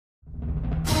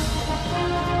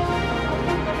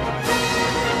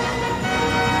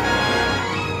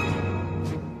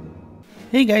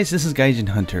Hey guys, this is Gaijin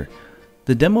Hunter.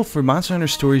 The demo for Monster Hunter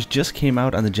Stories just came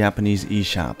out on the Japanese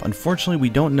eShop. Unfortunately, we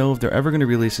don't know if they're ever going to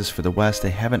release this for the West. They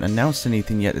haven't announced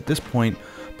anything yet at this point,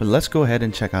 but let's go ahead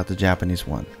and check out the Japanese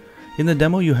one. In the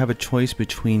demo, you have a choice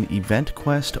between Event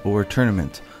Quest or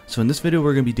Tournament. So in this video,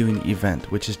 we're going to be doing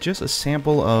Event, which is just a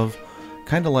sample of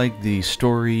kind of like the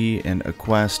story and a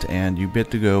quest, and you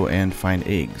get to go and find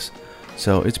eggs.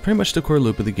 So it's pretty much the core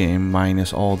loop of the game,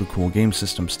 minus all the cool game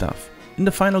system stuff. In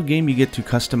the final game, you get to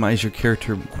customize your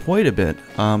character quite a bit,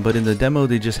 but in the demo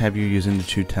they just have you using the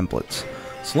two templates.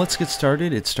 So let's get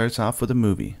started. It starts off with a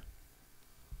movie.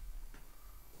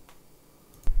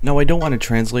 Now I don't want to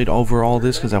translate over all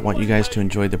this because I want you guys to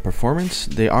enjoy the performance.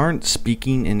 They aren't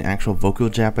speaking in actual vocal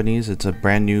Japanese. It's a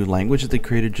brand new language that they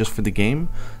created just for the game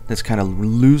that's kind of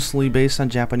loosely based on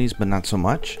Japanese, but not so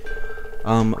much.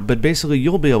 But basically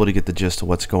you'll be able to get the gist of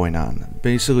what's going on.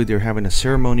 Basically they're having a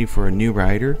ceremony for a new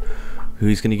rider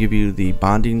who's going to give you the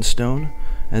bonding stone,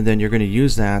 and then you're going to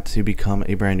use that to become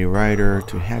a brand new rider,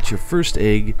 to hatch your first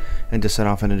egg, and to set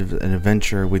off an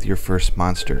adventure with your first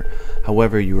monster.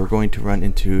 However, you are going to run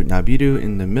into Nabiru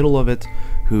in the middle of it,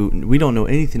 who we don't know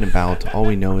anything about. All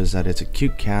we know is that it's a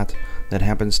cute cat that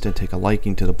happens to take a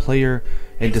liking to the player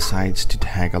and decides to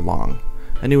tag along.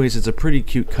 Anyways, it's a pretty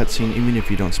cute cutscene even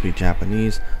if you don't speak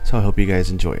Japanese, so I hope you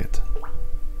guys enjoy it.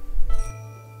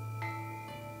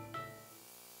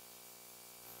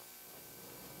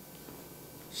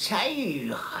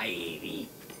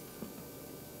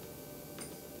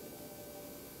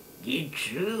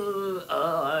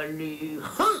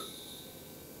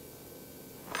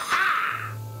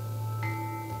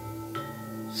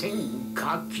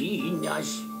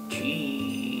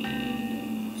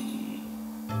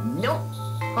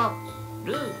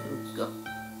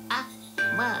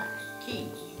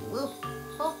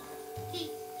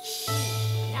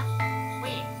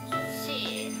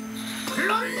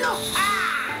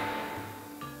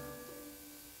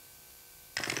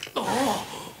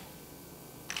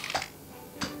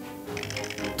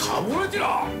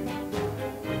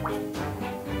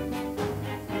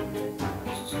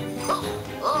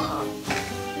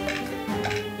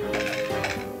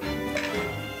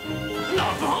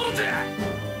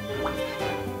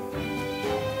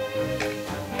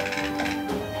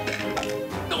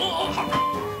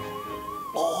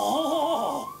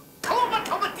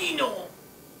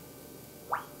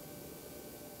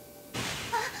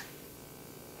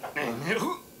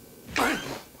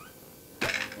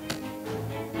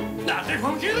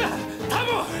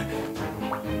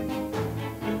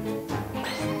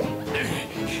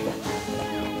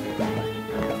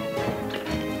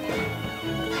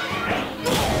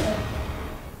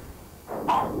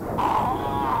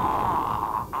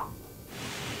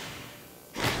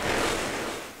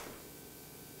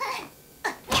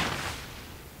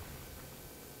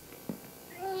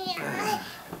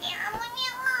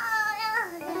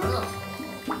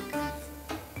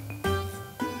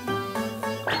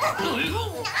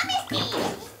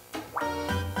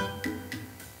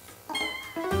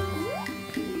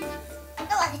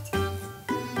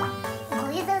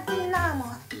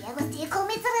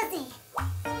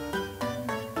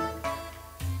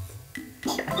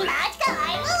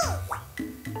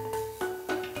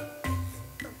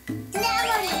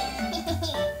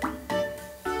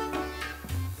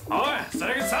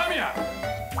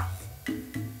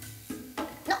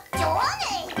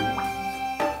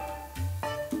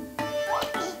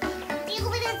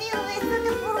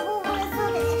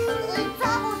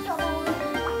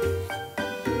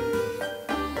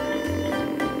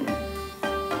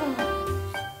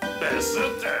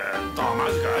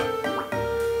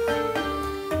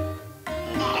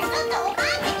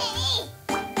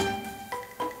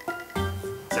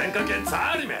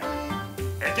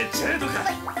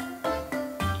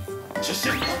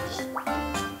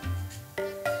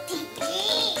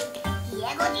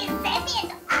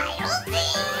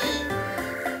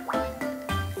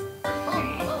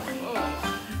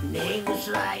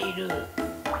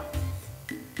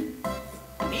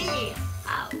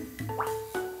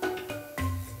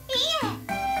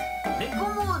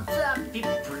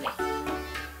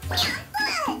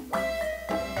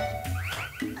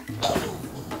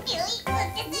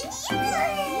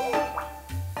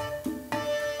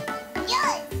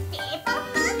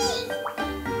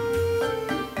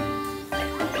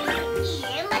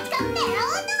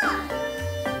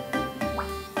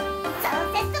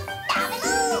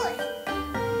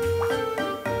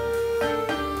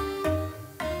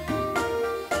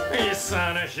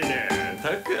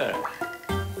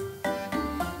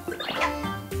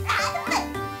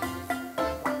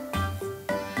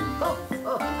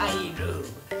 Oh, I do.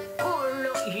 Oh,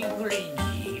 look, he grades.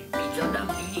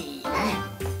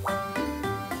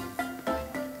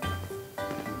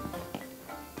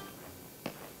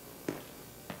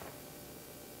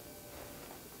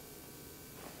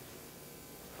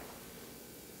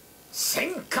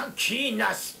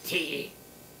 생각이났지.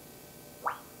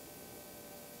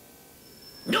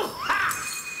 누하!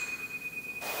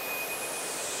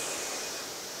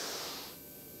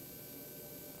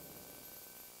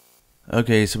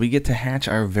 Okay, so we get to hatch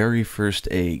our very first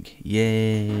egg.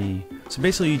 Yay! So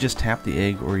basically you just tap the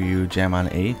egg or you jam on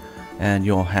A and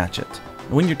you'll hatch it.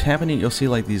 And when you're tapping it, you'll see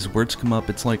like these words come up.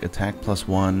 It's like attack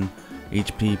 +1,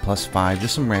 HP +5,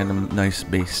 just some random nice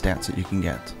base stats that you can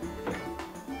get.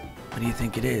 What do you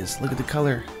think it is? Look at the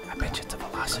color. I bet you it's a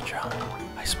Velocidrome.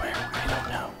 I swear, I don't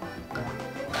know.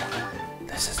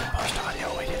 This isn't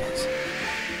post-audio. Wait, it is.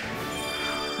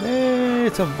 Hey,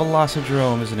 it's a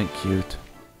Velocidrome. Isn't it cute?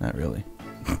 Not really.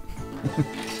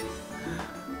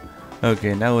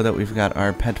 Okay, now that we've got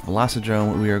our pet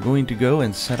Velocidrome, we are going to go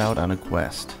and set out on a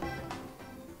quest.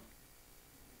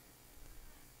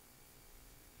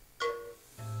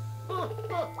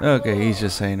 Okay, he's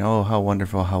just saying, oh, how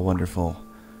wonderful, how wonderful.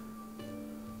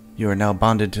 You are now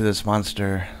bonded to this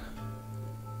monster.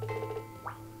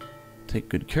 Take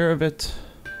good care of it.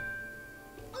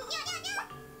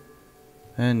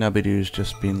 And Nubidoo's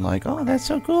just being like, oh, that's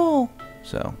so cool.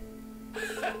 So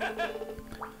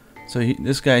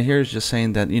this guy here is just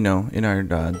saying that, you know, in our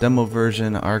demo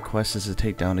version, our quest is to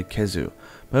take down a Kezu.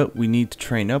 But we need to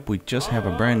train up. We just have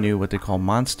a brand new, what they call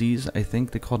Monsties. I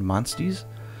think they called Monsties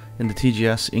in the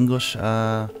TGS English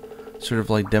sort of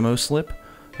like demo slip.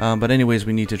 But anyways,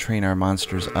 we need to train our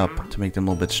monsters up to make them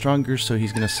a little bit stronger, so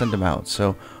he's going to send them out.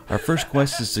 So our first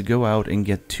quest is to go out and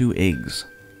get 2 eggs.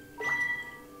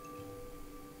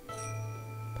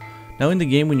 Now in the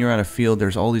game, when you're on a field,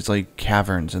 there's all these like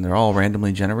caverns and they're all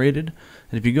randomly generated.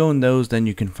 And if you go in those, then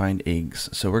you can find eggs.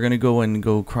 So we're going to go and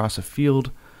go across a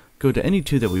field, go to any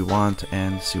 2 that we want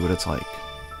and see what it's like.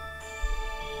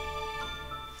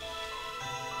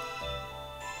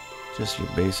 Just your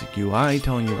basic UI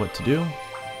telling you what to do.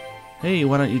 Hey,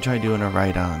 why don't you try doing a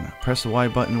ride on? Press the Y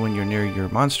button when you're near your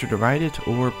monster to ride it,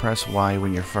 or press Y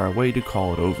when you're far away to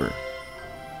call it over.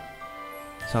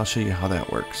 So I'll show you how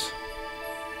that works.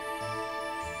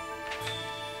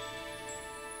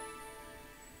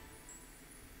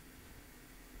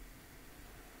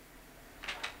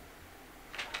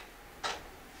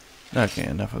 Okay,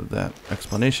 enough of that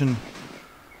explanation.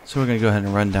 So we're going to go ahead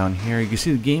and run down here. You can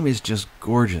see the game is just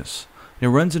gorgeous. It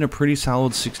runs in a pretty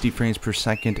solid 60 frames per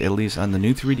second, at least on the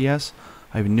new 3DS.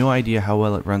 I have no idea how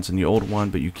well it runs in the old one,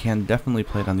 but you can definitely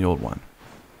play it on the old one.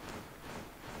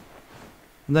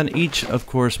 And then each, of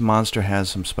course, monster has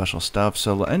some special stuff.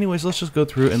 So anyways, let's just go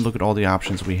through and look at all the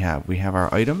options we have. We have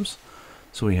our items.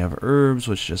 So we have herbs,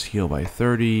 which just heal by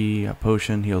 30. A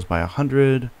potion heals by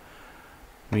 100.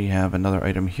 We have another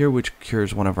item here which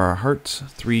cures one of our hearts.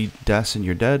 3 deaths and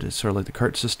you're dead. It's sort of like the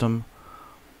cart system.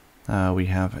 We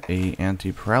have a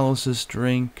anti-paralysis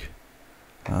drink.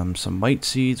 Some might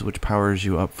seeds which powers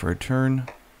you up for a turn.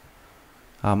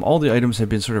 All the items have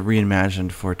been sort of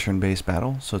reimagined for turn-based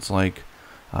battle. So it's like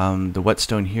the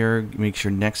whetstone here makes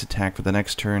your next attack for the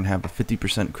next turn have a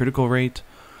 50% critical rate.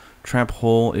 Trap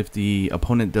hole, if the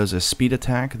opponent does a speed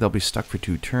attack, they'll be stuck for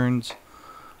 2 turns.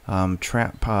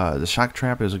 The shock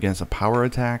trap is against a power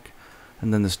attack,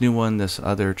 and then this new one, this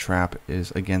other trap,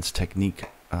 is against technique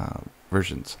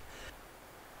versions.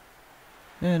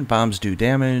 And bombs do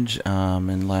damage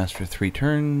and last for 3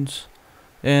 turns,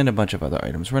 and a bunch of other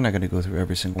items. We're not going to go through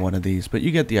every single one of these, but you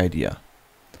get the idea.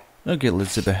 Okay,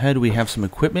 let's zip ahead. We have some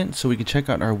equipment, so we can check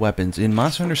out our weapons. In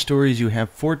Monster Hunter Stories, you have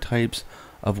 4 types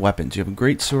of weapons. You have a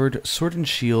great sword, sword and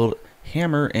shield,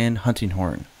 hammer, and hunting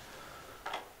horn.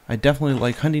 I definitely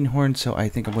like hunting horn, so I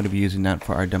think I'm going to be using that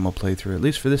for our demo playthrough, at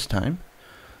least for this time.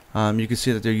 You can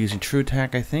see that they're using true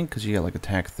attack, I think, because you get like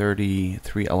attack 30,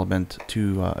 3 element,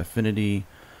 2 affinity.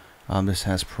 This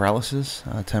has paralysis,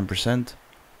 10%,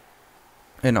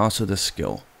 and also the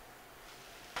skill.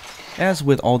 As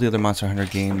with all the other Monster Hunter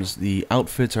games, the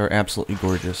outfits are absolutely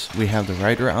gorgeous. We have the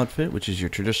Rider outfit, which is your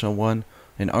traditional one,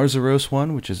 an Arzuros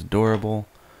one, which is adorable.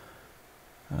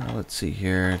 Let's see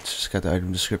here, it's just got the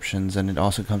item descriptions, and it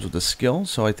also comes with a skill,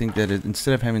 so I think that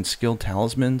instead of having skill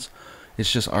talismans,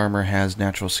 it's just armor has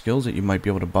natural skills that you might be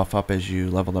able to buff up as you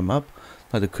level them up.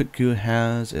 Like the Kutku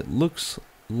has, it looks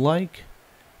like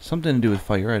something to do with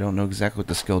fire. I don't know exactly what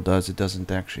the skill does, it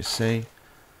doesn't actually say.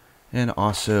 And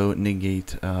also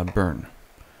negate burn.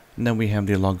 And then we have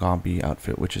the Logambi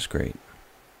outfit, which is great.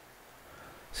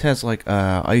 This has like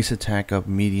ice attack of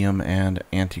medium and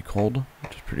anti-cold,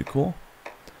 which is pretty cool.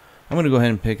 I'm going to go ahead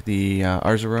and pick the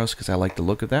Arzuros because I like the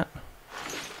look of that.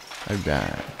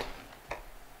 Alright.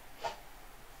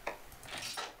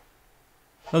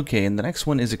 Okay, and the next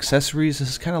one is accessories. This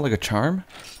is kind of like a charm.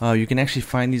 You can actually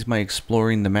find these by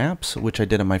exploring the maps, which I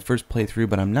did on my first playthrough,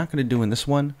 but I'm not going to do in this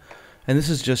one. And this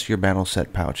is just your battle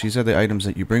set pouch. These are the items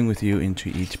that you bring with you into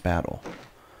each battle.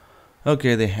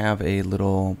 Okay, they have a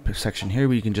little section here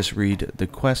where you can just read the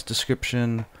quest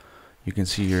description. You can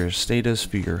see your status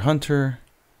for your hunter.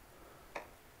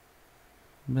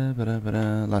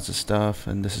 Lots of stuff.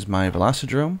 And this is my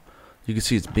Velocidrome. You can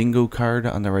see its bingo card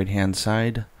on the right hand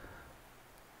side.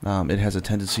 It has a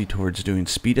tendency towards doing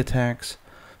speed attacks.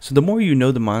 So the more you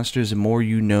know the monsters, the more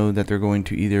you know that they're going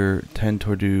to either tend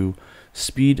to do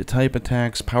speed type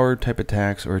attacks, power type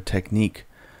attacks, or technique.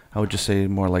 I would just say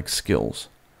more like skills.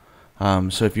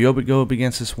 So if you go up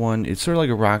against this one, it's sort of like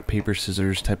a rock, paper,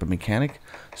 scissors type of mechanic.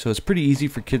 So it's pretty easy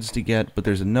for kids to get, but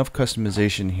there's enough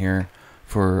customization here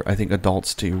for, I think,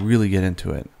 adults to really get into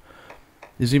it.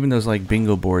 There's even those like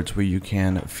bingo boards where you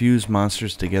can fuse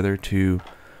monsters together to,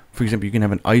 for example, you can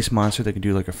have an ice monster that can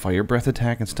do like a fire breath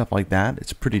attack and stuff like that.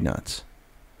 It's pretty nuts.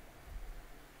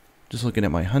 Just looking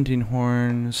at my hunting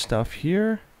horn stuff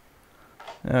here.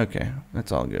 Okay,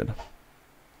 that's all good.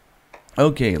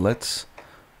 Okay, let's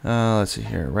see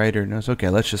here. Rider knows. Okay,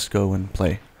 let's just go and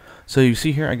play. So you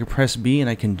see here, I can press B and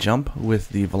I can jump with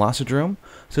the Velocidrome.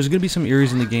 So there's going to be some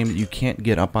areas in the game that you can't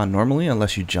get up on normally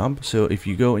unless you jump. So if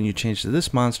you go and you change to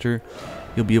this monster,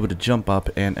 you'll be able to jump up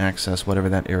and access whatever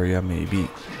that area may be.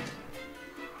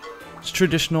 It's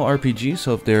traditional RPG,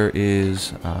 so if there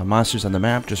is monsters on the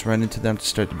map, just run into them to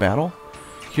start the battle.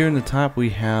 Here in the top we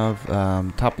have,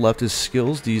 top left is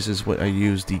skills. These is what I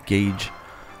use the gauge,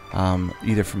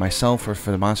 either for myself or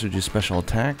for the monster to do special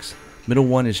attacks. Middle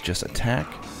one is just attack.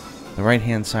 The right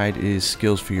hand side is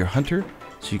skills for your hunter,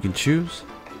 so you can choose.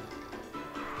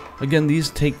 Again, these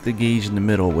take the gauge in the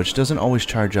middle, which doesn't always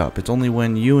charge up. It's only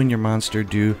when you and your monster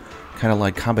do kind of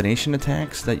like combination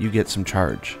attacks that you get some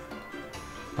charge.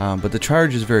 But the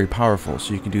charge is very powerful,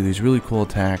 so you can do these really cool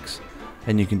attacks,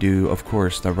 and you can do, of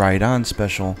course, the ride on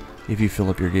special if you fill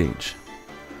up your gauge.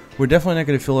 We're definitely not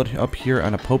going to fill it up here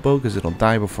on a Popo because it'll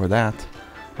die before that,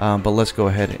 but let's go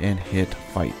ahead and hit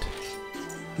fight.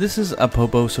 This is a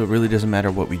Popo, so it really doesn't matter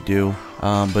what we do,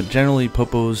 but generally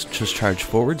Popos just charge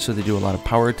forward, so they do a lot of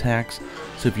power attacks.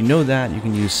 So if you know that, you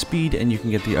can use speed and you can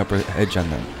get the upper edge on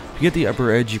them. If you get the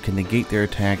upper edge, you can negate their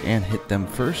attack and hit them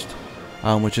first,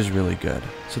 which is really good.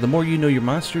 So the more you know your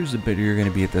monsters, the better you're going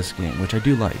to be at this game, which I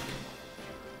do like.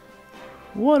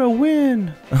 What a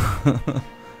win!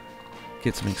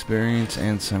 Get some experience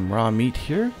and some raw meat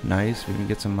here. Nice, we can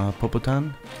get some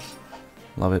Popotan.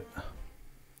 Love it.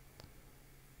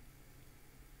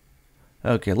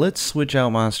 Okay, let's switch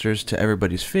out monsters to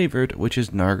everybody's favorite, which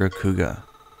is Nargacuga.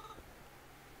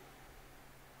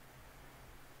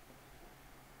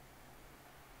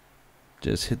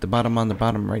 Just hit the bottom on the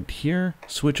bottom right here,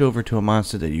 switch over to a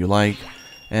monster that you like,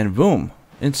 and boom!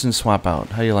 Instant swap out.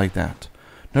 How you like that?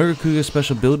 Nargacuga's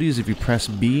special ability is if you press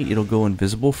B, it'll go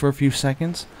invisible for a few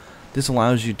seconds. This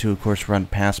allows you to, of course, run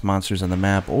past monsters on the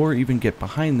map, or even get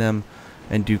behind them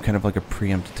and do kind of like a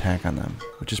preempt attack on them,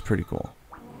 which is pretty cool.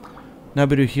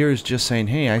 Nabidu here is just saying,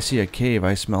 hey, I see a cave,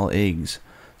 I smell eggs.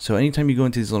 So anytime you go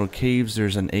into these little caves,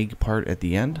 there's an egg part at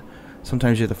the end.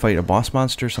 Sometimes you have to fight a boss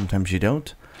monster, sometimes you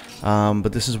don't.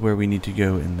 But this is where we need to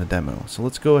go in the demo. So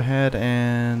let's go ahead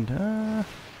and... I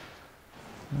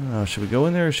don't know, should we go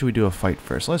in there or should we do a fight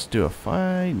first? Let's do a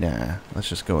fight. Nah, let's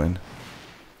just go in.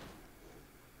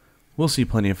 We'll see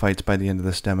plenty of fights by the end of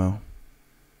this demo.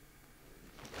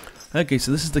 Okay,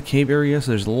 so this is the cave area,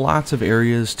 so there's lots of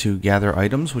areas to gather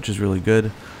items, which is really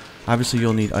good. Obviously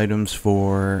you'll need items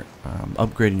for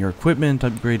upgrading your equipment,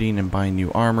 upgrading and buying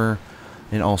new armor,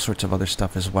 and all sorts of other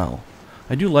stuff as well.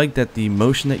 I do like that the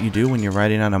motion that you do when you're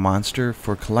riding on a monster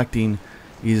for collecting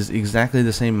is exactly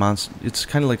the same monster. It's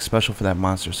kind of like special for that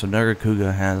monster. So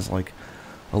Nargacuga has like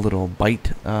a little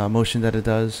bite motion that it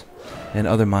does, and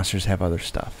other monsters have other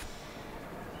stuff.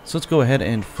 So let's go ahead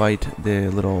and fight the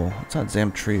little, it's not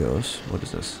Zamtrios, what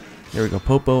is this? There we go,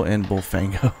 Popo and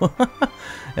Bullfango.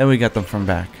 And we got them from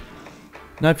back.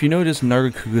 Now if you notice,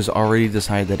 Nargacuga's already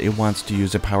decided that it wants to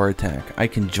use a power attack. I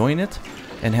can join it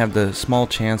and have the small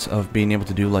chance of being able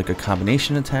to do like a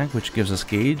combination attack, which gives us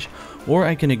gauge, or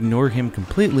I can ignore him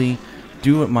completely,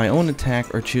 do my own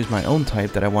attack, or choose my own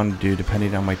type that I want to do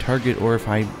depending on my target, or if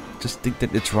I just think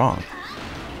that it's wrong.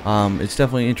 It's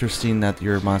definitely interesting that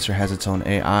your monster has its own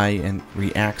AI and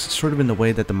reacts sort of in the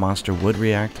way that the monster would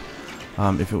react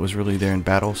if it was really there in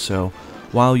battle. So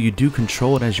while you do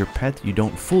control it as your pet, you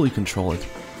don't fully control it.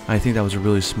 I think that was a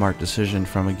really smart decision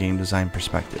from a game design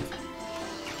perspective.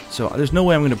 So there's no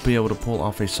way I'm going to be able to pull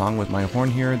off a song with my horn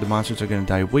here. The monsters are going to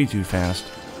die way too fast.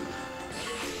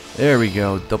 There we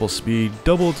go. Double speed,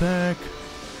 double attack.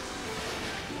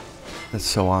 That's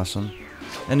so awesome.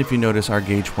 And if you notice, our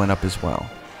gauge went up as well.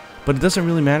 But it doesn't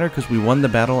really matter because we won the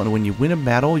battle, and when you win a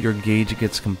battle, your gauge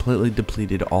gets completely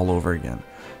depleted all over again.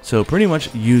 So pretty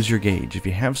much use your gauge. If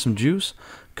you have some juice,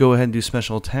 go ahead and do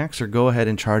special attacks, or go ahead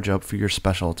and charge up for your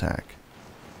special attack.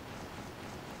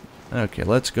 Okay,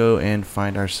 let's go and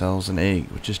find ourselves an egg,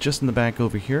 which is just in the back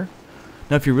over here.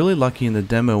 Now if you're really lucky in the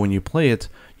demo when you play it,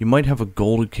 you might have a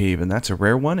gold cave, and that's a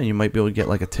rare one, and you might be able to get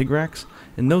like a Tigrax.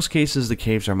 In those cases, the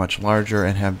caves are much larger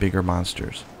and have bigger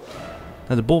monsters.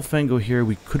 Now the Bullfango here,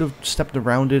 we could have stepped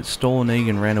around it, stole an egg,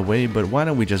 and ran away, but why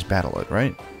don't we just battle it,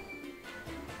 right?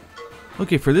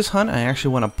 Okay, for this hunt, I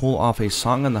actually want to pull off a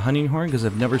song on the hunting horn because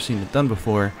I've never seen it done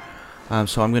before.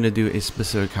 So I'm going to do a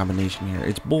specific combination here.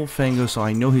 It's Bullfango, so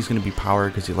I know he's going to be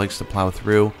powered because he likes to plow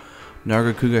through.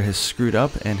 Nargacuga has screwed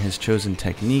up and has chosen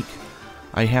Technique.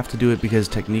 I have to do it because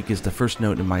Technique is the first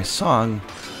note in my song,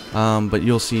 but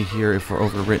you'll see here if we're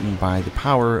overwritten by the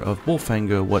power of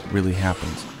Bullfango what really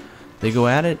happens. They go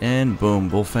at it, and boom,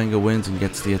 Bullfango wins and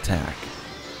gets the attack.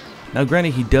 Now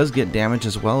granted, he does get damage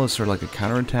as well as sort of like a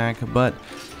counterattack, but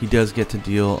he does get to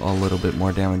deal a little bit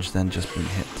more damage than just being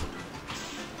hit.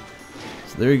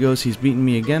 So there he goes, he's beating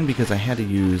me again because I had to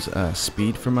use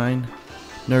speed for mine.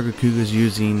 Nargacuga's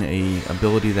using a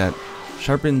ability that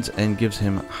sharpens and gives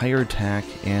him higher attack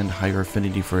and higher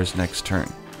affinity for his next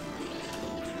turn.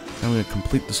 I'm going to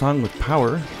complete the song with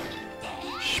power.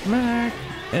 Schmack!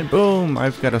 And boom,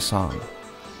 I've got a song.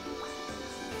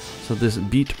 So this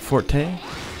beat forte,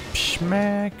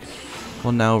 schmack,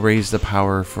 will now raise the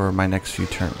power for my next few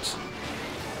turns.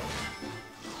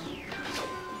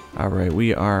 Alright,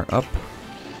 we are up.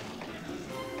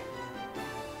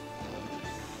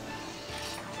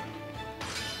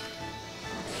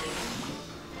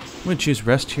 I'm going to choose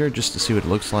rest here just to see what it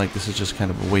looks like. This is just kind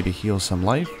of a way to heal some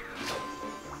life.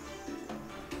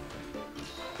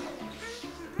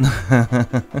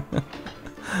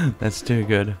 That's too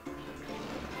good.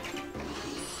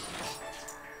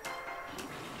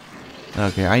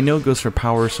 Okay, I know it goes for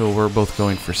power, so we're both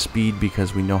going for speed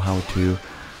because we know how to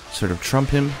sort of trump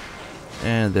him.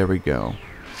 And there we go.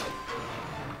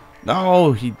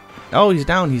 Oh, he's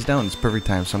down, he's down. It's perfect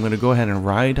time. So I'm going to go ahead and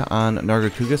ride on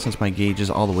Nargacuga since my gauge is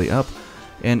all the way up.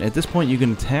 And at this point you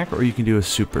can attack or you can do a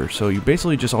super. So you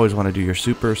basically just always want to do your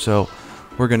super, so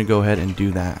we're going to go ahead and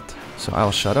do that. So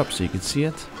I'll shut up so you can see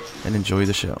it and enjoy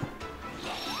the show.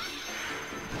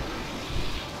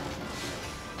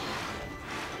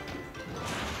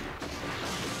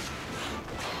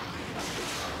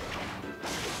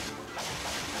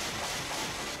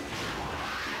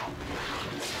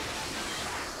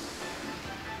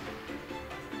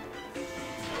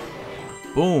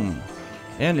 Boom!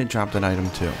 And it dropped an item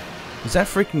too. Is that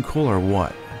freaking cool or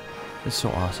what? It's so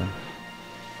awesome.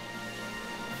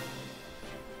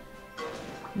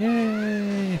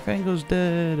 Yay! Fango's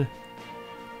dead!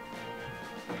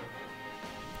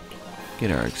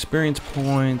 Get our experience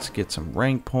points, get some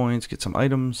rank points, get some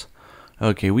items.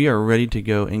 Okay, we are ready to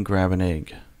go and grab an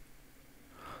egg.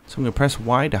 So I'm going to press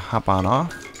Y to hop on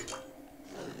off.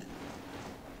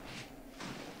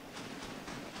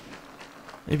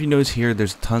 If you notice here,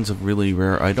 there's tons of really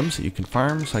rare items that you can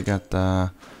farm. So I got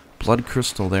the blood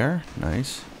crystal there.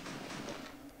 Nice.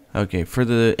 Okay, for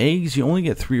the eggs, you only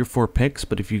get 3 or 4 picks,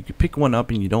 but if you pick one up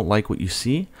and you don't like what you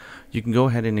see, you can go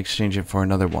ahead and exchange it for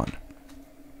another one.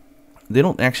 They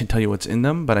don't actually tell you what's in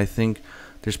them, but I think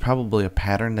there's probably a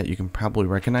pattern that you can probably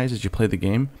recognize as you play the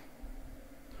game.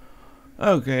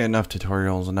 Okay, enough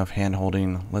tutorials, enough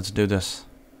hand-holding. Let's do this.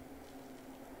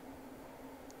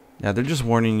 Yeah, they're just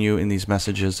warning you in these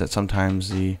messages that sometimes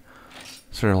the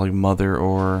sort of like mother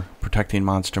or protecting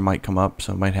monster might come up,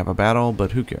 so it might have a battle,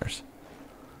 but who cares?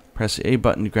 Press the A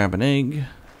button to grab an egg.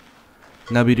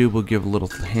 Nubidoo will give little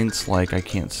hints like I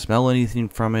can't smell anything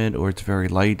from it, or it's very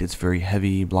light, it's very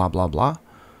heavy, blah blah blah.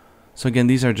 So again,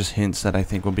 these are just hints that I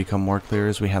think will become more clear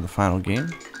as we have the final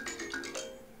game.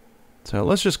 So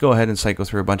let's just go ahead and cycle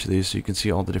through a bunch of these so you can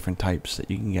see all the different types that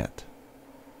you can get.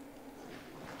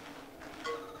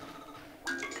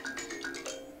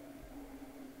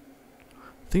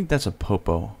 I think that's a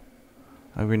Popo.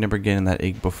 I remember getting that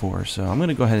egg before, so I'm going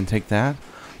to go ahead and take that.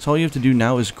 So all you have to do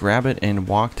now is grab it and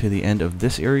walk to the end of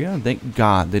this area. Thank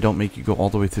God they don't make you go all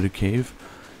the way through the cave.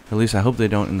 At least I hope they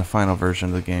don't in the final version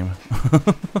of the game.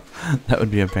 That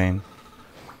would be a pain.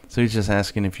 So he's just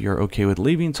asking if you're okay with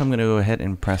leaving, so I'm going to go ahead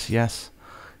and press yes.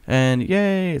 And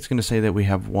yay, it's going to say that we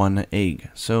have 1 egg.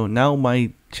 So now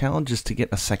my challenge is to get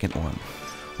a second one.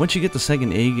 Once you get the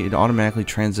second egg, it automatically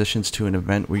transitions to an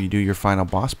event where you do your final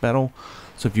boss battle.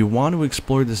 So if you want to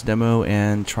explore this demo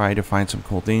and try to find some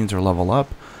cool things or level up,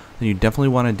 then you definitely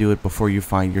want to do it before you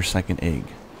find your second egg.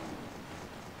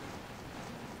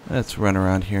 Let's run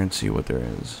around here and see what there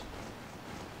is.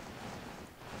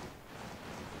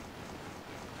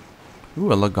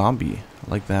 Ooh, a Lagombi. I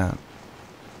like that.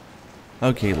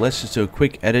 Okay, let's just do a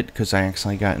quick edit because I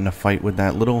accidentally got in a fight with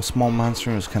that little small monster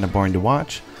and it was kind of boring to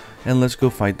watch. And let's go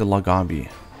fight the Lagombi.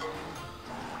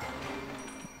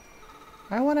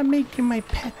 I want to make you my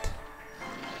pet.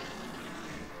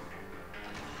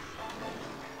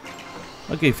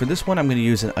 Okay, for this one I'm going to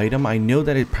use an item. I know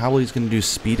that it probably is going to do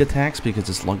speed attacks because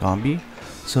it's Lagombi.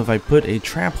 So if I put a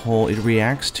trap hole, it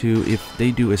reacts to if they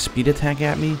do a speed attack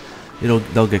at me,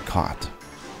 they'll get caught.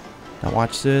 Now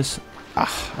watch this.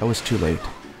 Ah, I was too late.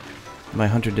 My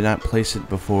hunter did not place it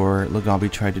before Lagombi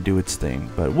tried to do its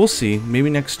thing. But we'll see. Maybe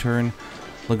next turn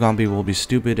Lagombi will be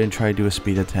stupid and try to do a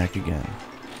speed attack again.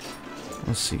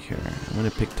 Let's see here. I'm going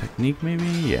to pick technique maybe?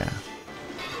 Yeah.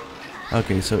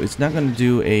 Okay, so it's not going to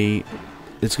do a...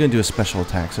 It's going to do a special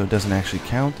attack, so it doesn't actually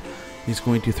count. He's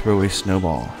going to throw a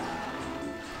snowball.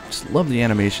 Just love the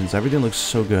animations. Everything looks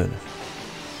so good.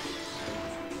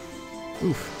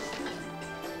 Oof.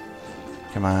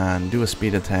 Come on, do a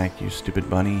speed attack, you stupid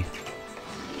bunny.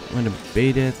 I'm going to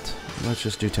bait it. Let's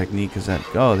just do technique, because that...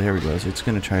 Oh, there it goes. It's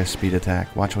going to try a speed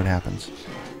attack. Watch what happens.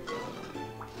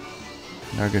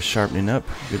 Narga's sharpening up.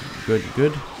 Good, good,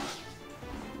 good.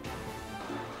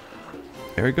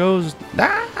 There it goes.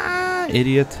 Ah,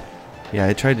 idiot. Yeah,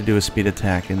 I tried to do a speed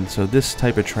attack, and so this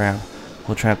type of trap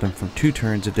will trap them for 2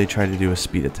 turns if they try to do a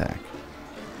speed attack.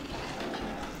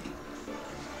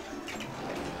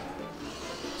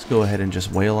 Let's go ahead and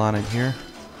just wail on it here.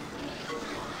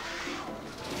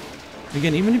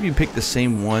 Again, even if you pick the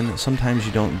same one, sometimes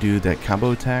you don't do that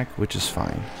combo attack, which is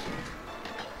fine.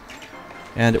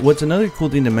 And what's another cool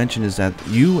thing to mention is that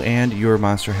you and your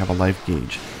monster have a life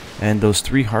gauge. And those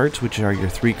 3 hearts, which are your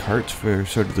 3 carts for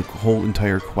sort of the whole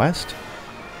entire quest,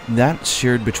 that's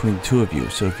shared between the 2 of you.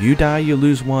 So if you die, you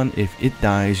lose 1. If it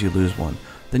dies, you lose 1.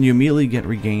 Then you immediately get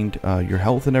regained your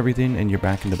health and everything, and you're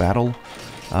back into battle.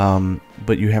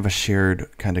 But you have a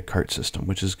shared kind of cart system,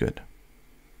 which is good.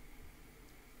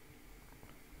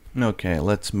 Okay,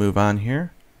 let's move on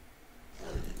here.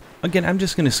 Again, I'm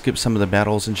just going to skip some of the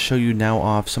battles and show you now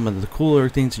off some of the cooler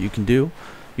things that you can do.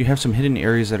 You have some hidden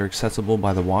areas that are accessible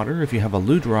by the water. If you have a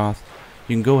Ludroth,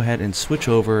 you can go ahead and switch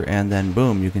over and then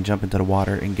boom, you can jump into the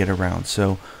water and get around.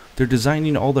 So they're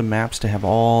designing all the maps to have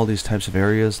all these types of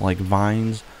areas like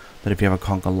vines that if you have a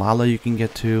Conkalala you can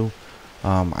get to,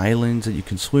 islands that you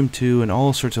can swim to, and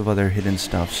all sorts of other hidden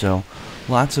stuff. So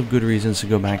lots of good reasons to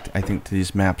go back, I think, to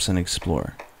these maps and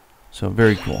explore. So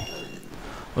very cool.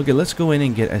 Okay, let's go in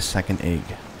and get a second egg.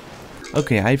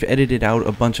 Okay, I've edited out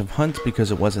a bunch of hunts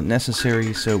because it wasn't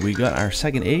necessary, so we got our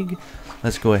second egg.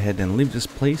 Let's go ahead and leave this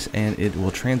place and it will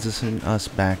transition us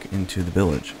back into the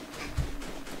village.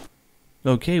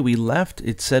 Okay, we left.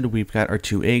 It said we've got our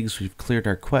 2 eggs, we've cleared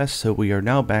our quest, so we are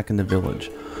now back in the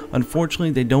village.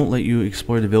 Unfortunately, they don't let you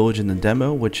explore the village in the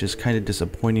demo, which is kind of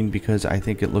disappointing because I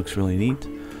think it looks really neat.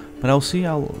 But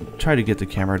I'll try to get the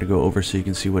camera to go over so you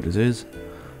can see what it is.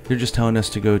 They're just telling us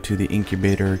to go to the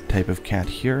incubator type of cat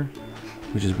here,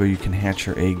 which is where you can hatch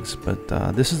your eggs. But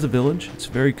this is the village. It's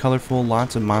very colorful,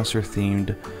 lots of monster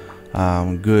themed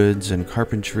goods and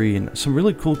carpentry and some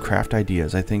really cool craft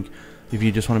ideas. I think if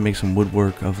you just want to make some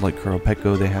woodwork of like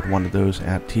Kuropeko, they had one of those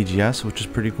at TGS, which is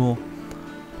pretty cool.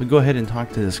 But go ahead and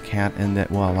talk to this cat and that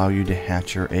will allow you to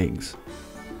hatch your eggs.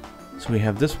 So we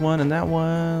have this one and that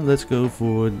one. Let's go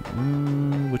for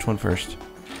which one first?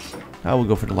 I will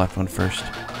go for the left one first.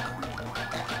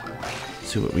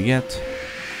 See what we get.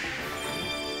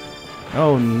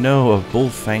 Oh no, a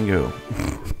Bullfango.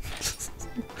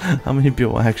 How many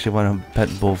people actually want to pet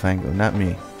Bullfango? Not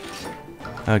me.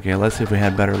 Okay, let's see if we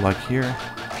had better luck here.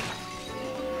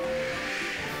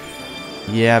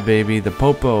 Yeah, baby, the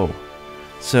Popo.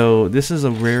 So this is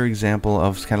a rare example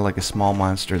of kind of like a small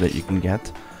monster that you can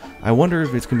get. I wonder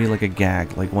if it's going to be like a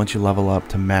gag, like once you level up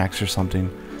to max or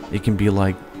something, it can be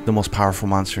like the most powerful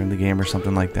monster in the game or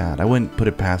something like that. I wouldn't put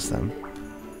it past them.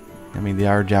 I mean, they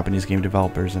are Japanese game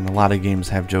developers, and a lot of games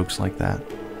have jokes like that.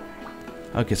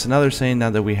 Okay, so now they're saying now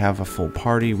that we have a full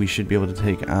party, we should be able to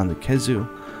take on the Kezu.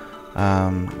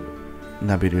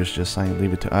 Nabiru's just saying,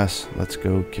 leave it to us. Let's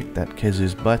go kick that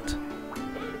Kezu's butt.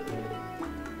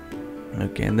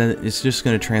 Okay, and then it's just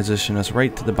going to transition us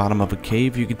right to the bottom of a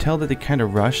cave. You can tell that they kind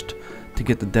of rushed to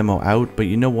get the demo out, but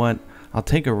you know what? I'll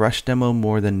take a rush demo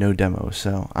more than no demo,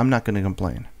 so I'm not going to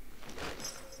complain.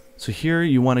 So here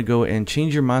you want to go and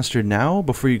change your monster now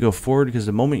before you go forward, because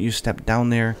the moment you step down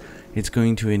there, it's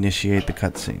going to initiate the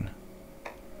cutscene.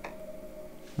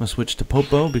 I'm going to switch to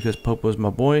Popo because Popo's my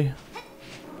boy.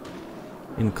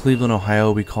 In Cleveland,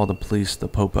 Ohio, we call the police the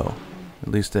Popo. At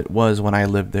least it was when I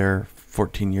lived there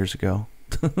 14 years ago.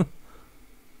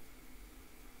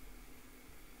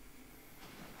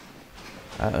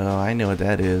 Uh-oh, I know what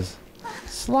that is.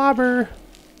 Slobber!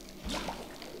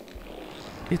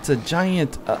 It's a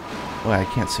giant... oh, I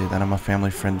can't say that. I'm a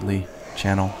family-friendly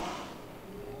channel.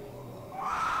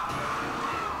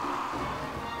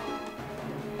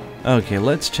 Okay,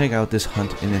 let's check out this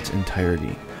hunt in its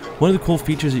entirety. One of the cool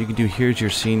features that you can do here as you're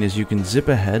seeing is you can zip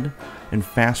ahead and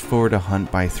fast forward a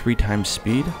hunt by 3 times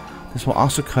speed. This will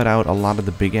also cut out a lot of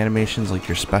the big animations like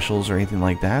your specials or anything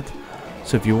like that.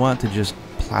 So if you want to just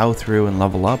plow through and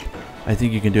level up, I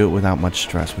think you can do it without much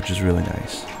stress, which is really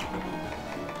nice.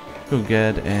 Go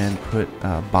ahead and put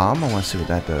bomb. I want to see what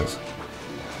that does.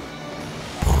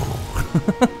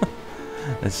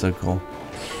 That's so cool.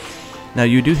 Now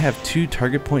you do have 2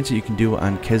 target points that you can do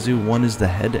on Kezu. One is the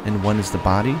head and one is the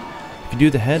body. If you do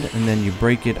the head and then you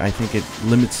break it, I think it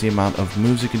limits the amount of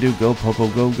moves you can do. Go Popo,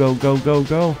 go, go, go, go,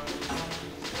 go.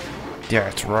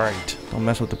 That's right. Don't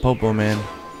mess with the Popo, man.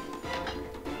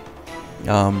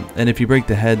 And if you break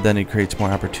the head, then it creates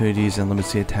more opportunities and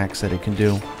limits the attacks that it can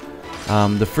do.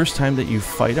 The first time that you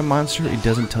fight a monster, it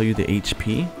doesn't tell you the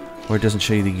HP, or it doesn't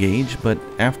show you the gauge, but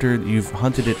after you've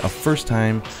hunted it a first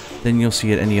time, then you'll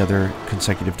see it any other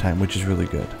consecutive time, which is really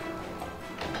good.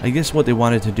 I guess what they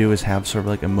wanted to do is have sort of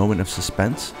like a moment of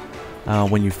suspense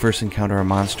when you first encounter a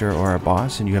monster or a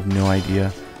boss and you have no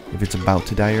idea if it's about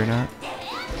to die or not.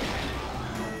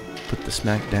 Put the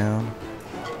smack down.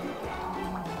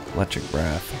 Electric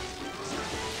breath.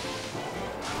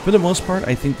 For the most part,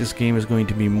 I think this game is going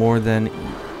to be more than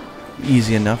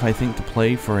easy enough, I think, to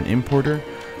play for an importer.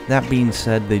 That being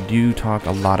said, they do talk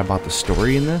a lot about the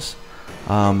story in this,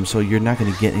 so you're not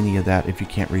going to get any of that if you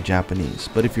can't read Japanese.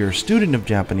 But if you're a student of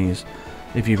Japanese,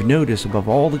 if you've noticed, above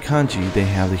all the kanji, they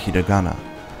have the hiragana.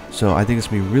 So I think it's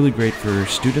going to be really great for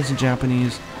students in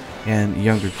Japanese and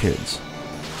younger kids.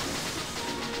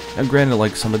 Now granted,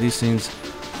 like some of these things,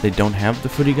 they don't have the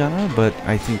furigana, but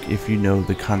I think if you know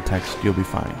the context, you'll be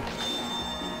fine.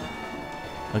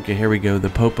 Okay, here we go.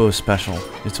 The Popo special.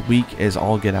 It's weak as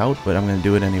all get out, but I'm going to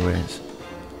do it anyways.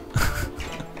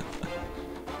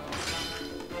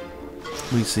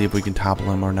 Let's see if we can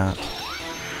topple him or not.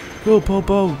 Go,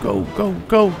 Popo! Go, go,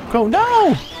 go, go!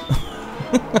 No!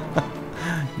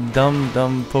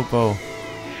 Dumb Popo.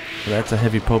 That's a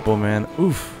heavy Popo, man.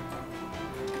 Oof.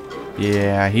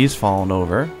 Yeah, he's falling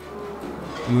over.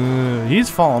 He's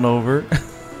falling over.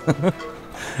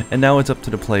 And now it's up to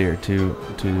the player to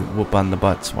whoop on the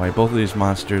butts while both of these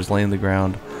monsters lay on the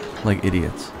ground like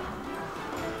idiots.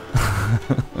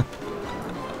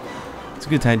 It's a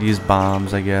good time to use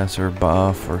bombs, I guess, or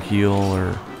buff, or heal,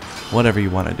 or whatever you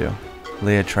want to do.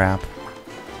 Lay a trap.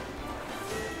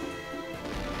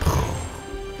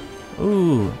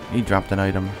 Ooh, he dropped an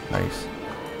item. Nice.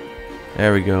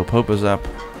 There we go. Popo's up.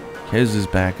 Kezu's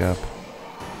back up.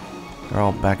 They're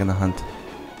all back in the hunt.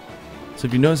 So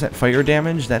if you notice that fire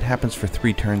damage, that happens for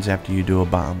 3 turns after you do a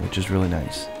bomb, which is really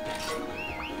nice.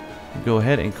 Go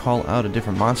ahead and call out a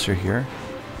different monster here.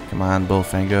 Come on,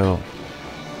 Bullfango.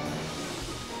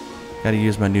 Gotta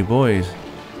use my new boys.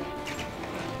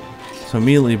 So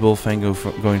immediately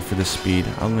Bullfango going for the speed.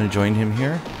 I'm gonna join him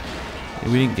here.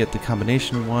 We didn't get the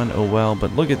combination one, oh well,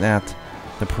 but look at that.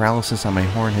 The paralysis on my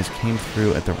horn has came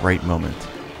through at the right moment.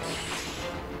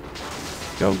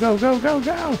 Go, go, go, go,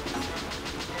 go!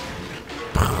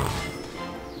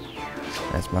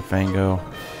 That's my Fango.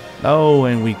 Oh,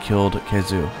 and we killed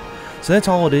Kezu. So that's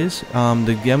all it is.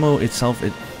 The demo itself,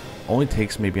 it only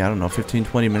takes maybe, I don't know,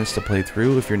 15-20 minutes to play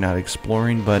through if you're not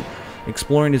exploring, but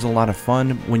exploring is a lot of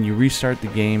fun. When you restart the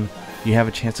game, you have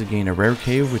a chance to gain a rare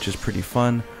cave, which is pretty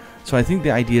fun. So I think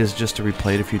the idea is just to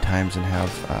replay it a few times and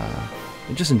have,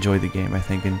 and just enjoy the game, I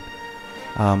think. And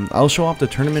I'll show off the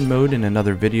tournament mode in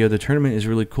another video. The tournament is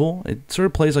really cool. It sort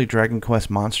of plays like Dragon Quest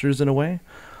Monsters in a way,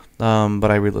 but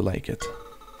I really like it.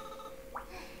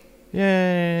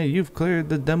 Yay, you've cleared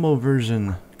the demo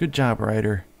version. Good job,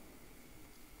 writer.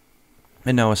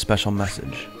 And now a special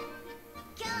message.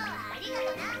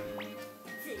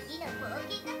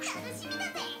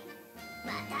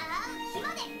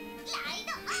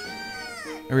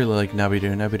 I really like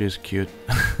Nabidu. Nabidu's cute.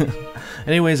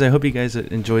 Anyways, I hope you guys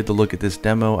enjoyed the look at this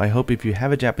demo. I hope if you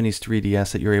have a Japanese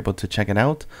 3DS that you're able to check it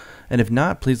out. And if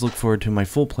not, please look forward to my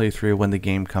full playthrough when the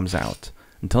game comes out.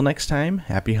 Until next time,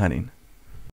 happy hunting.